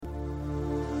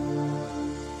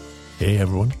Hey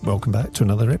everyone, welcome back to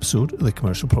another episode of the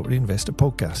Commercial Property Investor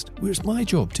Podcast, where it's my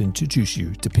job to introduce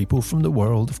you to people from the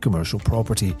world of commercial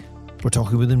property. We're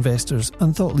talking with investors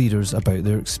and thought leaders about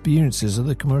their experiences of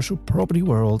the commercial property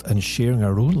world and sharing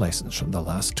our own lessons from the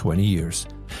last 20 years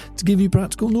to give you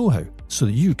practical know-how so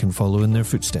that you can follow in their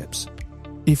footsteps.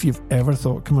 If you've ever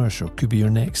thought commercial could be your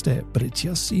next step, but it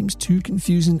just seems too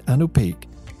confusing and opaque,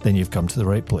 then you've come to the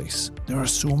right place. There are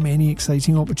so many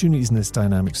exciting opportunities in this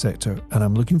dynamic sector, and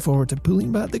I'm looking forward to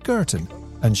pulling back the curtain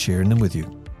and sharing them with you.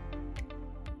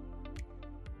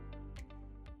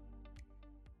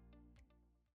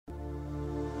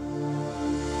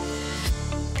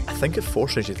 I think it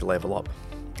forces you to level up.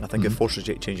 I think it forces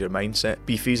you to change your mindset.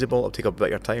 Be feasible, it'll take a bit of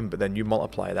your time, but then you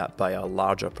multiply that by a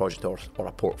larger project or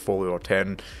a portfolio or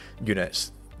 10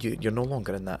 units. You're no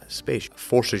longer in that space. It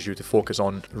forces you to focus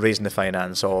on raising the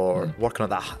finance or working on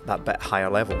that bit higher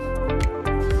level.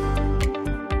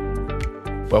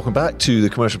 Welcome back to the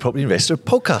Commercial Property Investor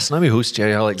Podcast, and I'm your host,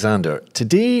 Jerry Alexander.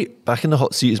 Today, back in the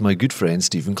hot seat is my good friend,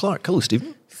 Stephen Clark. Hello,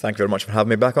 Stephen. Thank you very much for having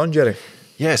me back on, Jerry.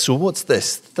 Yeah, so what's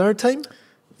this, third time?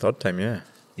 Third time, yeah.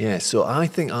 Yeah, so I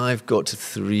think I've got to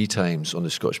 3 times on the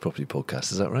Scottish Property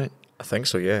Podcast, is that right? I think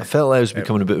so, yeah. I felt like I was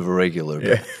becoming a bit of a regular.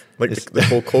 Yeah, like the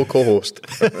whole co-host.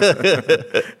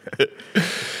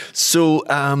 So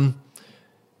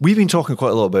we've been talking quite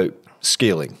a lot about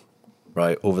scaling,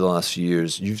 right, over the last few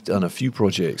years. You've done a few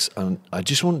projects, and I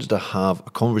just wanted to have a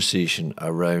conversation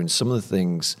around some of the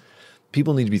things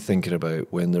people need to be thinking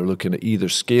about when they're looking at either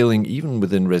scaling, even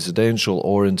within residential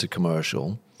or into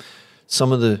commercial.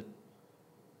 Some of the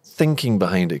thinking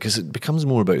behind it, because it becomes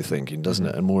more about thinking, doesn't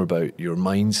it, and more about your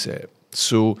mindset.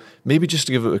 So maybe just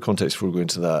to give it a context before we go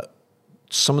into that,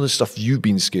 some of the stuff you've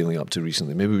been scaling up to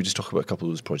recently, maybe we just talk about a couple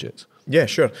of those projects. Yeah,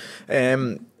 sure.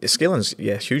 Scaling's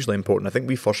hugely important. I think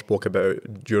we first spoke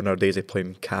about during our days of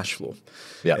playing cash flow.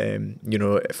 Yeah.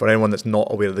 For anyone that's not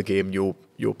aware of the game,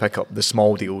 you'll pick up the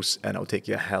small deals and it'll take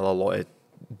you a hell of a lot of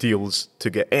deals to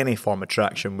get any form of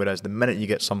traction, whereas the minute you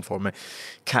get some form of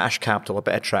cash capital, a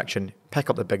bit of traction, pick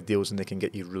up the big deals and they can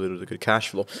get you really, really good cash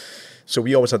flow. So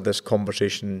we always had this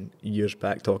conversation years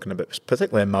back talking about,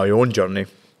 particularly in my own journey,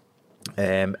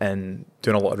 and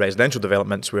doing a lot of residential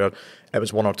developments where it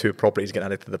was 1 or 2 properties getting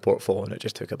added to the portfolio and it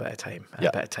just took a bit of time.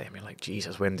 You're like,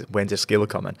 Jesus, when does scale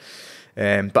come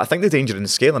in? But I think the danger in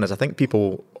scaling is I think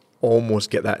people almost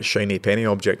get that shiny penny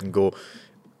object and go,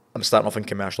 I'm starting off in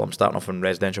commercial, I'm starting off in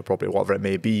residential property, whatever it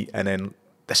may be, and then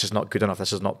this is not good enough,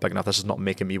 this is not big enough, this is not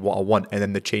making me what I want, and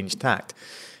then they change tact.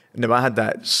 Now I had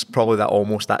that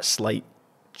slight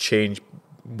change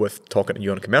with talking to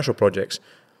you on commercial projects,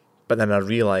 but then I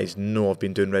realised, no, I've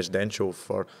been doing residential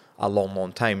for a long,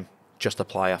 long time, just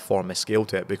apply a form of scale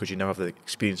to it because you never have the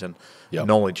experience and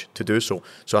knowledge to do so.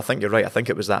 So I think you're right, I think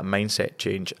it was that mindset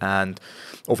change, and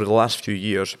over the last few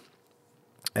years,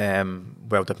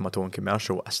 well dipping my toe in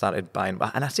commercial, I started buying,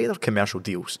 and I say they're commercial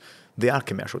deals, they are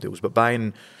commercial deals, but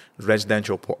buying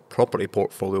residential property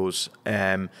portfolios,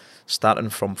 starting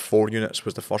from 4 units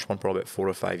was the first one probably about 4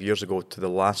 or 5 years ago to the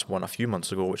last one a few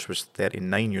months ago, which was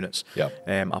 39 units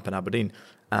up in Aberdeen.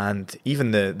 And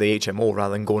even the HMO,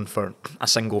 rather than going for a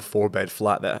single 4-bed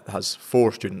flat that has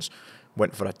 4 students,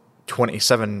 went for a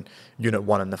 27 unit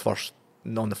one on the first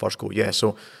go. Yeah,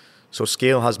 so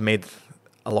scale has made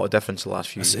a lot of difference the last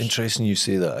few years. It's interesting you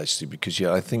say that, actually, because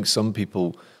I think some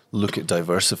people look at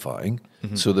diversifying.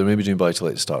 So they're maybe doing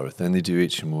buy-to-let to start with, then they do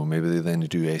HMO, maybe they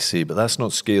do SA, but that's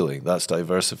not scaling, that's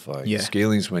diversifying. Yeah.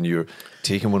 Scaling is when you're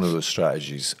taking one of those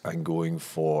strategies and going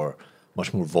for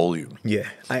much more volume. Yeah,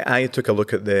 I took a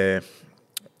look at the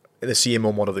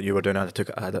CMO model that you were doing. I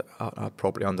had a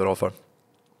property under offer,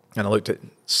 and I looked at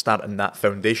starting that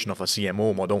foundation of a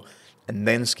CMO model and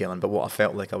then scaling. But what I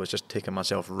felt like I was just taking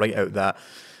myself right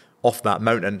off that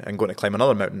mountain and going to climb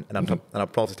another mountain, and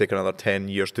I'd probably take another 10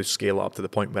 years to scale up to the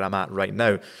point where I'm at right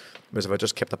now. Because if I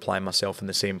just kept applying myself in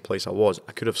the same place I was,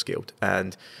 I could have scaled.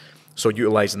 And so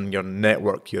utilising your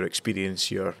network, your experience,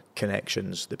 your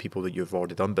connections, the people that you've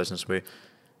already done business with,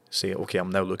 say, okay, I'm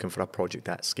now looking for a project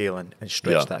at scale and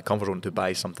stretch that comfort zone to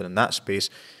buy something in that space,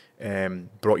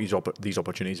 brought you these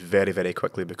opportunities very, very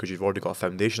quickly because you've already got a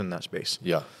foundation in that space.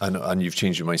 Yeah, and you've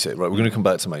changed your mindset. Right, we're going to come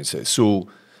back to mindset. So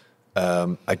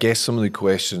I guess some of the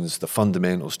questions, the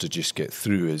fundamentals to just get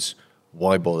through is,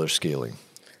 why bother scaling?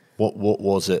 What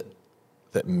was it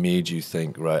that made you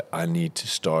think, right, I need to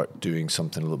start doing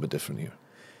something a little bit different here?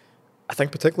 I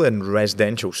think particularly in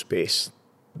residential space,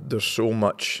 there's so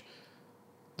much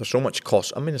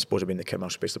cost. I mean, I suppose it'd be in the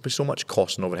commercial space, there'll be so much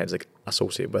cost and overheads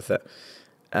associated with it.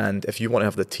 And if you want to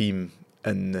have the team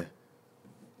and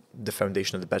the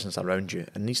foundation of the business around you,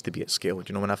 it needs to be at scale.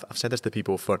 You know, when I've said this to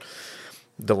people for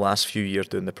the last few years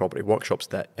doing the property workshops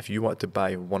that if you want to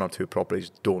buy 1 or 2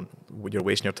 properties, don't. You're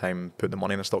wasting your time putting the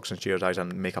money in the stocks and shares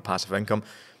and make a passive income.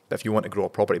 But if you want to grow a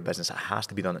property business, it has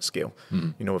to be done at scale.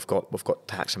 You know, we've got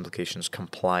tax implications,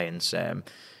 compliance, you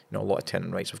know, a lot of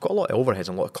tenant rights. We've got a lot of overheads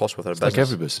and a lot of costs with our business. Like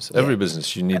every business. Every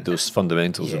business, you need those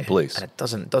fundamentals in place. And it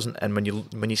doesn't. And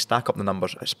when you stack up the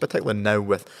numbers, particularly now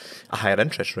with a higher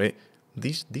interest rate,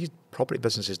 these property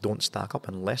businesses don't stack up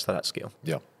unless they're at scale.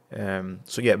 Yeah.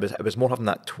 So yeah, it was more having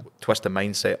that twisted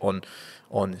mindset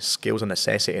on scale's a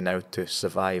necessity now to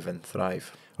survive and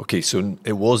thrive. Okay, so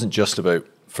it wasn't just about,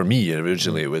 for me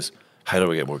originally, it was how do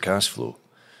I get more cash flow?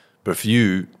 But for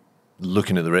you,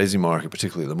 looking at the resi market,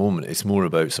 particularly at the moment, it's more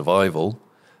about survival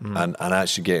and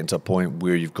actually getting to a point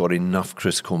where you've got enough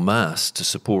critical mass to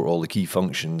support all the key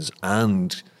functions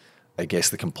and, I guess,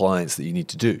 the compliance that you need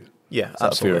to do. Yeah,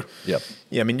 absolutely. Yep.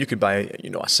 Yeah, I mean, you could buy, you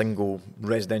know, a single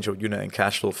residential unit in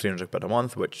cash flow, £300 a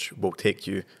month, which will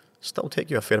still take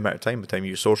you a fair amount of time by the time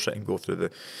you source it and go through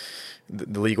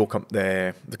the legal,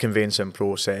 the conveyancing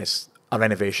process, a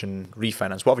renovation,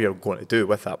 refinance, whatever you're going to do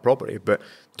with that property. But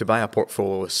to buy a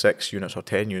portfolio of 6 units or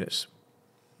 10 units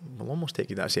will almost take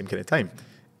you that same kind of time,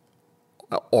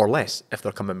 or less if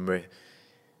they're coming with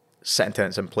setting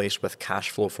tenants in place with cash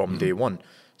flow from day one.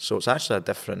 So it's actually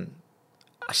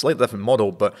a slightly different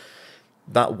model, but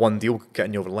that one deal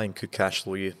getting you over the line could cash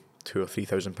flow you £2,000 or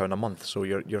 £3,000 a month. So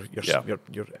you're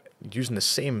using the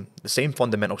same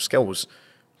fundamental skills,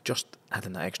 just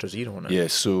adding that extra zero on it. Yeah.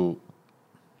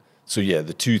 So yeah,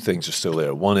 the two things are still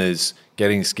there. One is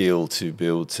getting scale to be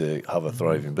able to have a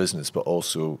thriving business, but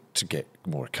also to get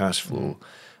more cash flow.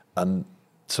 And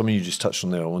something you just touched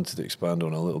on there, I wanted to expand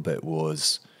on a little bit,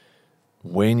 was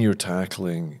when you're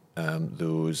tackling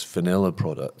those vanilla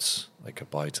products, like a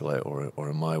buy-to-let, or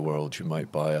in my world, you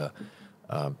might buy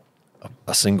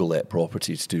a single-let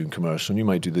property to do in commercial, and you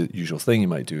might do the usual thing. You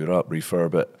might do it up,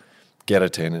 refurb it, get a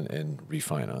tenant in,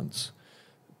 refinance.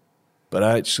 But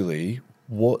actually,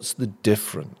 what's the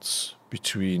difference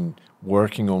between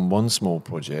working on one small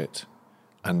project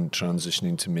and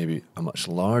transitioning to maybe a much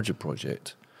larger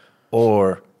project?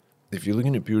 Or if you're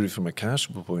looking at purely from a cash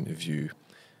flow point of view,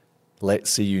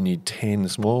 let's say you need 10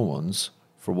 small ones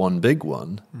for one big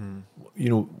one. You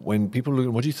know, when people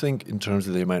look, what do you think in terms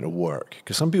of the amount of work?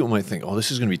 Because some people might think, oh,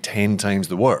 this is going to be 10 times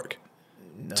the work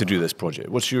to do this project.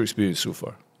 What's your experience so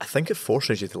far? I think it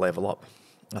forces you to level up.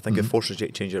 I think it forces you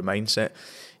to change your mindset.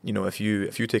 You know, if you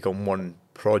take on one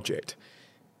project,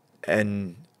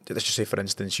 and let's just say, for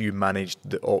instance, you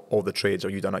managed all the trades, or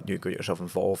you got yourself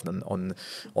involved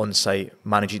on site,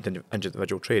 managing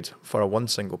individual trades for one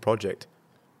single project,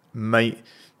 might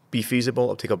be feasible.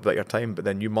 It'll take a bit of your time, but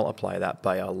then you multiply that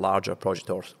by a larger project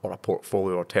or a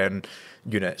portfolio or 10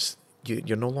 units.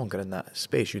 You're no longer in that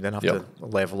space. You then have to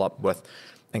level up with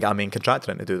and get a main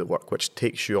contractor in to do the work, which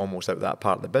takes you almost out of that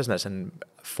part of the business and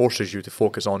forces you to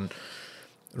focus on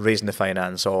raising the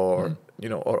finance or you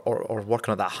know or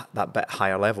working at that bit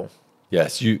higher level.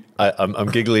 Yes, I'm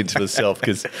giggling to myself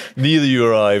because neither you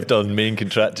or I have done main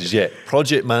contractors yet.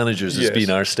 Project managers has been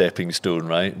our stepping stone,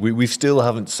 right? We still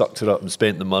haven't sucked it up and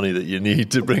spent the money that you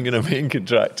need to bring in a main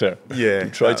contractor. Yeah, we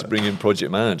tried to bring in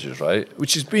project managers, right?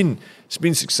 Which it's been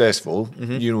successful,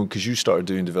 you know, because you started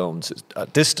doing developments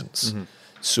at distance.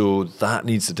 So that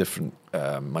needs a different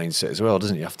mindset as well,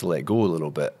 doesn't it? You have to let go a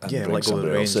little bit and bring let go of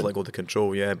the reins, in. let go of the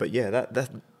control. Yeah, but yeah,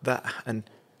 that and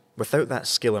without that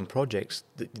scale in projects,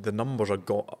 the numbers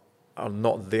are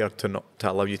not there to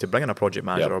allow you to bring in a project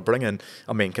manager or bring in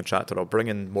a main contractor or bring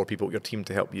in more people, your team,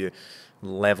 to help you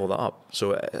level that up.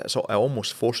 So it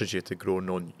almost forces you to grow,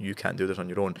 knowing you can't do this on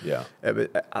your own. Yeah,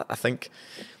 I think,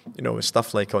 you know,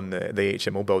 stuff like on the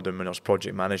HMO building when I was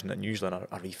project managing it, and usually on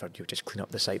a refurb, you just clean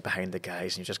up the site behind the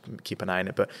guys and you just keep an eye on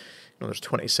it. But you know, there's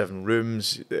 27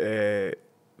 rooms, a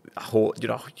whole, you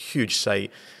know, huge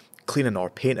site. Cleaning or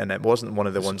painting, it wasn't one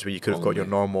of the ones where you could have got your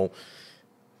normal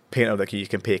painter that you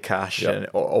can pay cash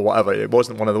or whatever. It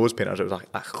wasn't one of those painters. It was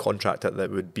a contractor that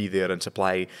would be there and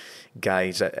supply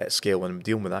guys at scale. And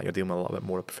dealing with that, you're dealing with a little bit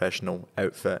more professional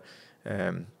outfit,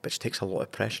 which takes a lot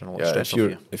of pressure and a lot of stress off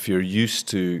you. If you're used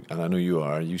to, and I know you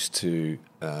are, used to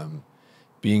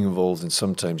being involved in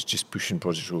sometimes just pushing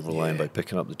projects over the line by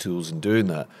picking up the tools and doing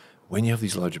that, when you have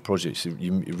these larger projects,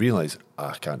 you realise,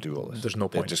 I can't do all this. There's no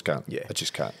point. I just can't. Yeah. I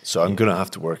just can't. So I'm going to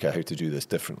have to work out how to do this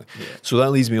differently. Yeah. So that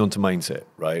leads me on to mindset,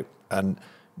 right? And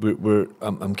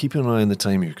I'm keeping an eye on the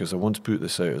time here because I want to put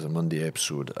this out as a Monday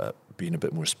episode, being a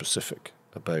bit more specific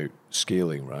about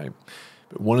scaling, right?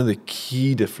 But one of the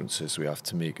key differences we have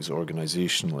to make is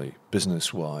organisationally,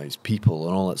 business-wise, people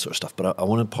and all that sort of stuff. But I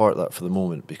want to park that for the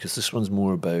moment because this one's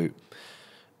more about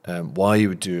why you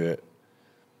would do it,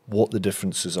 what the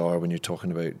differences are when you're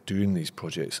talking about doing these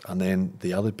projects. And then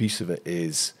the other piece of it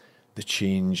is the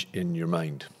change in your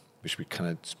mind, which we kind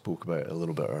of spoke about a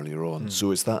little bit earlier on.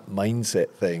 So it's that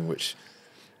mindset thing, which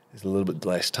is a little bit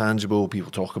less tangible.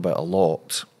 People talk about a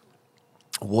lot.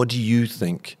 What do you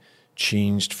think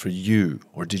changed for you?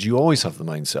 Or did you always have the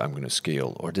mindset, I'm going to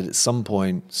scale? Or did at some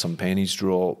point some pennies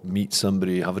drop, meet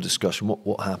somebody, have a discussion?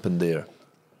 What happened there?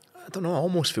 I don't know. It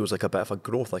almost feels like a bit of a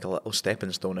growth, like a little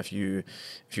stepping stone. If you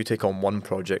take on one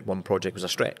project was a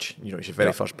stretch. You know, it's your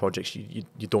very first projects. You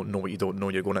don't know what you don't know.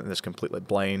 You're going into this completely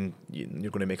blind. You're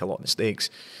going to make a lot of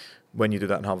mistakes. When you do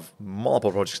that and have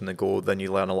multiple projects in the go, then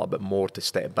you learn a little bit more to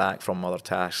step back from other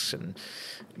tasks and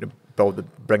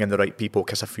bring in the right people,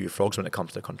 kiss a few frogs when it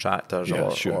comes to contractors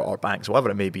or banks, whatever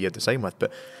it may be you're designing with.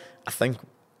 But I think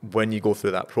when you go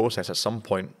through that process, at some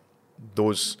point,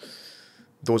 those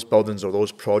buildings or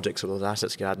those projects or those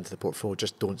assets you add into the portfolio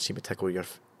just don't seem to tickle your,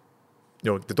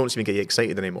 they don't seem to get you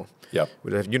excited anymore. Yeah.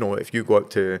 Whereas, if you go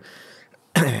out to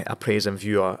appraise and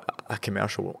view a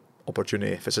commercial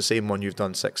opportunity, if it's the same one you've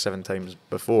done 6-7 times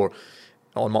before,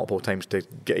 or multiple times to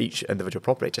get each individual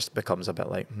property, it just becomes a bit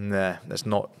like, nah, that's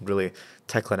not really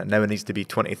tickling it. Now it needs to be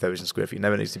 20,000 square feet.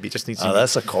 Now it needs to be,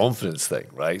 that's a confidence thing,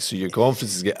 right? So your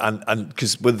confidence is and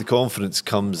because with the confidence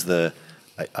comes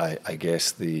I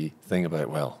guess the thing about,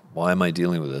 well, why am I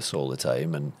dealing with this all the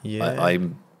time? And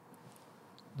I'm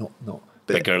not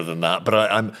bigger than that, but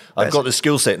I've got the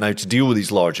skill set now to deal with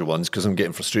these larger ones because I'm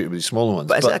getting frustrated with these smaller ones.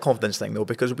 But is it a confidence thing though?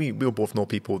 Because we'll both know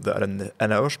people that are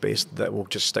in our space that will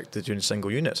just stick to doing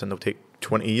single units, and they'll take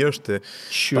 20 years to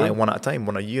buy one at a time,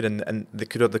 one a year, and they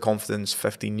could have the confidence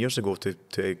 15 years ago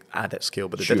to add at scale,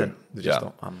 but they didn't. They just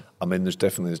thought, I mean, there's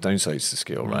downsides to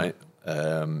scale, right?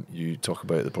 You talk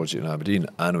about the project in Aberdeen.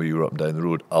 I know you were up and down the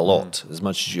road a lot. As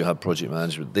much as you have project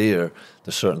management there's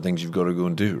certain things you've got to go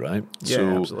and do, right? Yeah,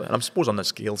 absolutely. And I suppose on the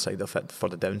scale side of it, for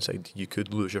the downside, you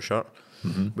could lose your shirt.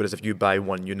 Whereas if you buy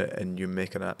one unit and you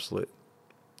make an absolute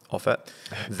of it,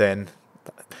 then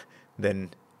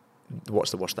what's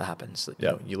the worst that happens?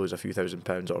 You lose a few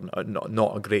 £1,000 or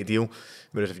not a great deal.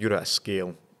 Whereas if you're at a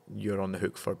scale, you're on the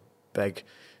hook for big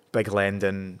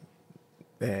lending,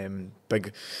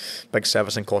 big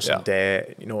servicing costs and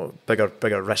debt,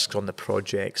 bigger risks on the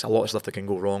projects, a lot of stuff that can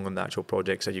go wrong on the actual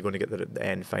projects. Are you going to get the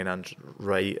end finance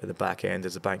right at the back end?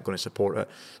 Is the bank going to support it?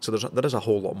 So there is a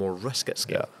whole lot more risk at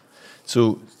scale.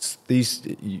 So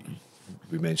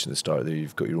we mentioned at the start there,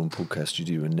 you've got your own podcast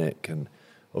studio with Nick, and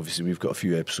obviously we've got a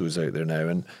few episodes out there now,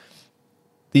 and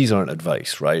these aren't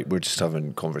advice, right? We're just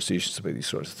having conversations about these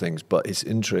sorts of things. But it's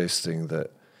interesting that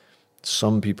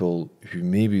some people who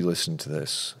maybe listen to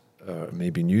this,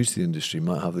 maybe new to the industry,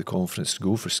 might have the confidence to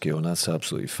go for scale, and that's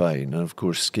absolutely fine. And of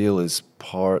course, scale is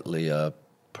partly a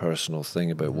personal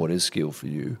thing about what is scale for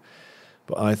you.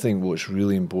 But I think what's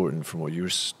really important from what you're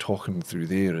talking through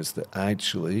there is that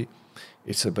actually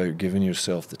it's about giving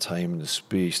yourself the time and the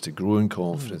space to grow in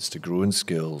confidence, to grow in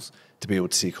skills, to be able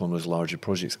to take on those larger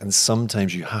projects. And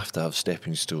sometimes you have to have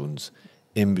stepping stones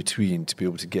in between to be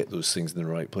able to get those things in the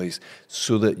right place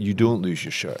so that you don't lose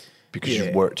your shirt because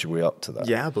you've worked your way up to that.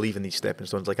 Yeah, I believe in these stepping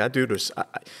stones. Like I do,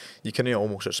 you can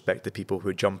almost respect the people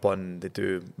who jump on, they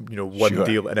do one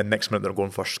deal, and then next minute they're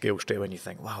going for scale straight away, and you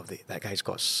think, wow, that guy's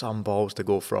got some balls to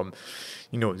go from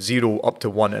 0 up to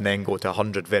 1 and then go to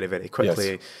 100 very, very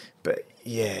quickly. Yes. But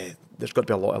yeah, there's got to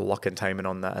be a lot of luck and timing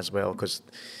on that as well, because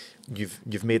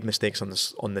you've made mistakes on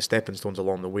the stepping stones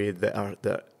along the way that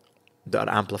are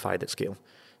amplified at scale.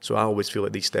 So I always feel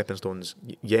like these stepping stones,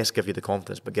 yes, give you the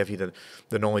confidence, but give you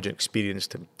the knowledge and experience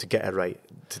to get it right,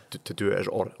 to do it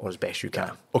as best you can.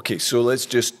 Yeah. Okay, so let's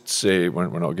just say, we're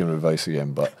not giving advice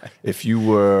again, but if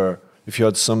you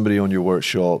had somebody on your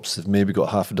workshops, they've maybe got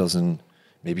half a dozen,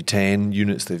 maybe 10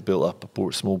 units, they've built up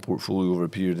a small portfolio over a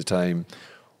period of time,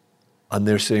 and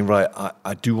they're saying, right,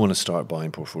 I do want to start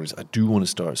buying portfolios, I do want to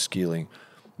start scaling.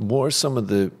 What are some of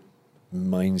the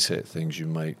mindset things you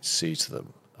might say to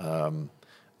them?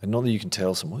 And not that you can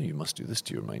tell someone, you must do this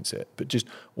to your mindset, but just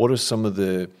what are some of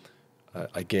the,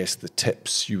 the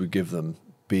tips you would give them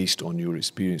based on your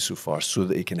experience so far so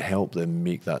that it can help them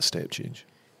make that step change?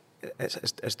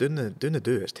 It's doing the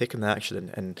do. It's taking the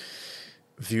action and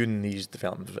viewing these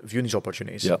developments, viewing these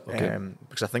opportunities. Yep, okay.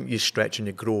 Because I think you stretch and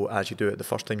you grow as you do it. The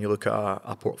first time you look at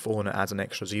a portfolio and it adds an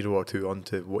extra 0 or 2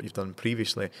 onto what you've done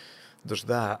previously, there's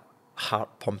that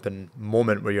heart-pumping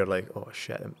moment where you're like, oh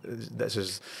shit, this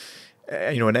is...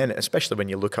 and then especially when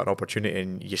you look at an opportunity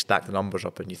and you stack the numbers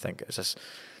up and you think, is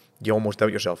you almost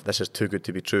doubt yourself. This is too good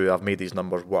to be true. I've made these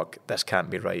numbers work. This can't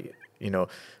be right. So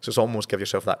it's almost give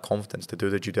yourself that confidence to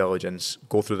do the due diligence,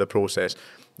 go through the process.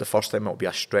 The first time it'll be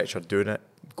a stretch of doing it,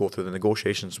 go through the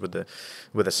negotiations with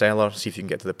the seller, see if you can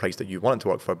get to the price that you want it to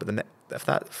work for. But if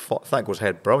that goes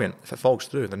ahead, brilliant. If it falls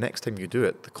through, the next time you do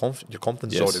it, your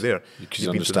confidence is already there. Because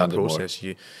you've been through that process.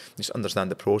 You just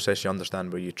understand the process. You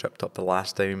understand where you tripped up the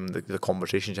last time, the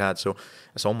conversations you had. So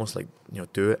it's almost like,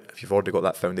 do it. If you've already got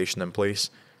that foundation in place,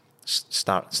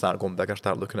 start going bigger,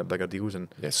 start looking at bigger deals. And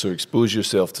so expose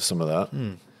yourself to some of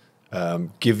that.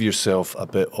 Give yourself a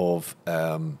bit of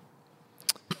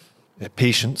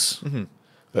patience,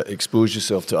 but expose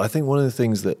yourself to. I think one of the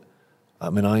things that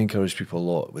I encourage people a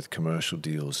lot with commercial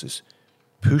deals is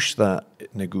push that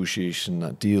negotiation,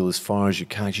 that deal as far as you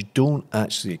can. You don't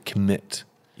actually commit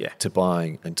to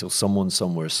buying until someone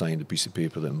somewhere signed a piece of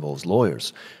paper that involves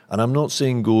lawyers. And I'm not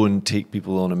saying go and take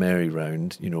people on a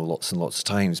merry-round, lots and lots of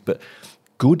times, but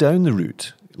go down the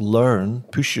route, learn,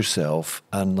 push yourself,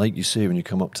 and like you say, when you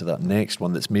come up to that next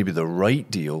one that's maybe the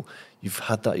right deal, you've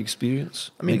had that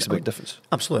experience. It makes a big difference.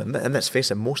 Absolutely. And let's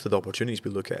face it, most of the opportunities we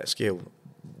look at scale,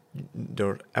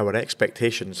 our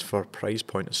expectations for price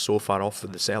point is so far off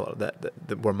with the seller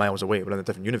that we're miles away. We're in a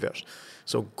different universe.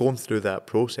 So going through that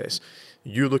process,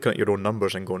 you looking at your own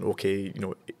numbers and going, okay,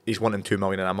 he's wanting 2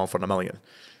 million and I'm offering 1 million.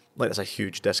 Like, that's a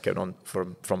huge discount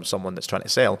from someone that's trying to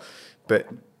sell. But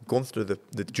going through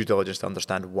the due diligence to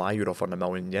understand why you're offering 1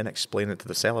 million, then explain it to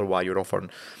the seller why you're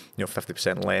offering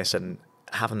 50% less, and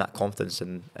having that confidence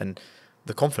and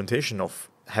the confrontation of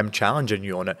him challenging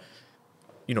you on it.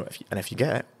 If you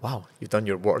get it, wow, you've done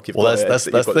your work. That's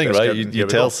the thing, right?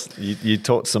 You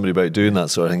talk to somebody about doing that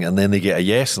sort of thing, and then they get a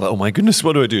yes, and like, oh my goodness,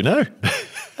 what do I do now?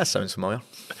 That sounds familiar.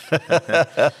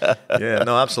 Yeah,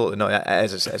 no, absolutely no. It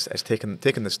is. It's taking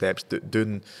the steps,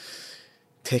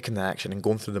 taking the action, and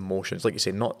going through the motions. Like you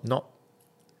say, not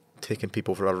taking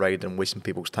people for a ride and wasting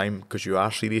people's time, because you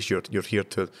are serious. You're here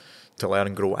to learn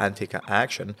and grow and take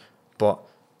action, but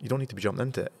you don't need to be jumping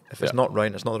into it. If it's not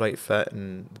right, it's not the right fit,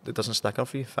 and it doesn't stack up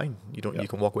for you, fine. You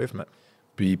can walk away from it.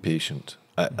 Be patient.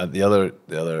 The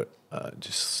other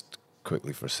just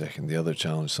quickly for a second, the other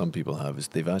challenge some people have is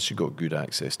they've actually got good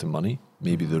access to money,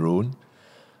 maybe their own,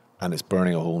 and it's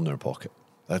burning a hole in their pocket.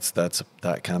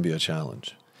 That can be a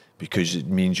challenge, because it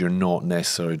means you're not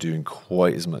necessarily doing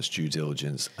quite as much due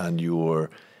diligence, and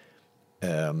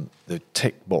the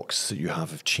tick box that you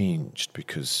have changed,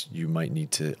 because you might need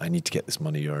to. I need to get this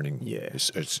money earning. Yeah, it's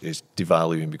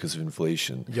devaluing because of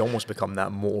inflation. You almost become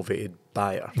that motivated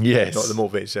buyer. Yes, not the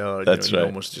motivated seller. That's right. You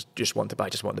almost just want to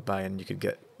buy, and you could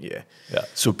get yeah.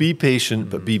 So be patient,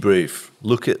 but be brave.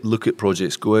 Look at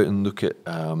projects. Go out and look at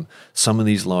some of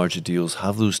these larger deals.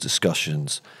 Have those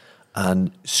discussions,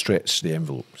 and stretch the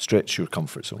envelope. Stretch your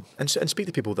comfort zone. And speak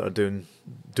to people that are doing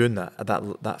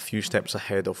that few steps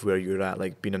ahead of where you're at,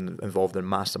 like being involved in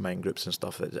mastermind groups and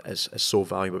stuff is so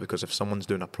valuable, because if someone's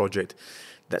doing a project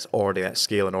that's already at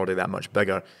scale and already that much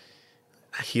bigger,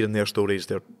 hearing their stories,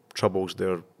 their troubles,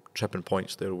 their tripping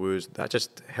points, their woes, that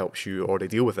just helps you already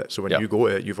deal with it. So when you go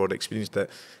to it, you've already experienced it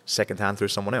secondhand through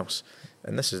someone else.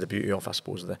 And this is the beauty of, I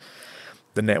suppose,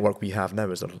 the network we have now,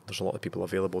 is there's a lot of people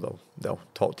available that'll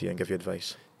talk to you and give you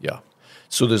advice. Yeah.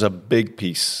 So there's a big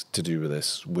piece to do with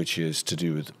this, which is to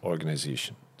do with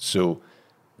organisation. So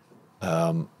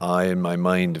I, in my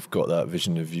mind, have got that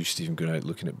vision of you, Stephen, going out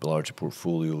looking at larger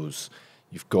portfolios.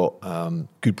 You've got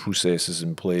good processes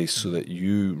in place so that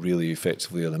you really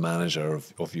effectively are the manager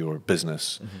of your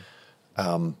business.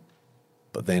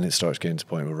 But then it starts getting to the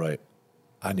point where, right,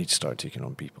 I need to start taking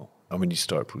on people, and we need to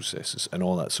start processes and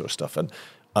all that sort of stuff. And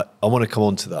I want to come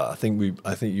on to that. I think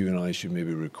you and I should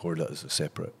maybe record that as a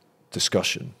separate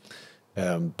discussion.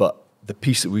 But the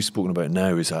piece that we've spoken about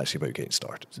now is actually about getting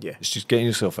started. Yeah. It's just getting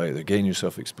yourself out there, getting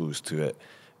yourself exposed to it,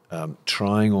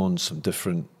 trying on some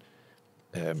different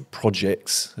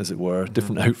projects, as it were,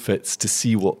 different outfits to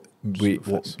see what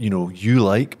you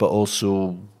like, but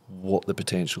also what the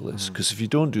potential is. Because if you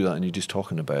don't do that and you're just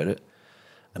talking about it,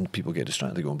 and people get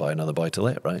distracted, they go and buy another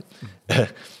buy-to-let, right?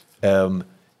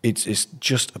 It's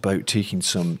just about taking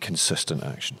some consistent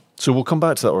action. So we'll come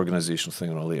back to that organisational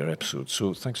thing on a later episode.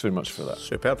 So thanks very much for that.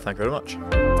 Superb. Thank you very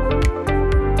much.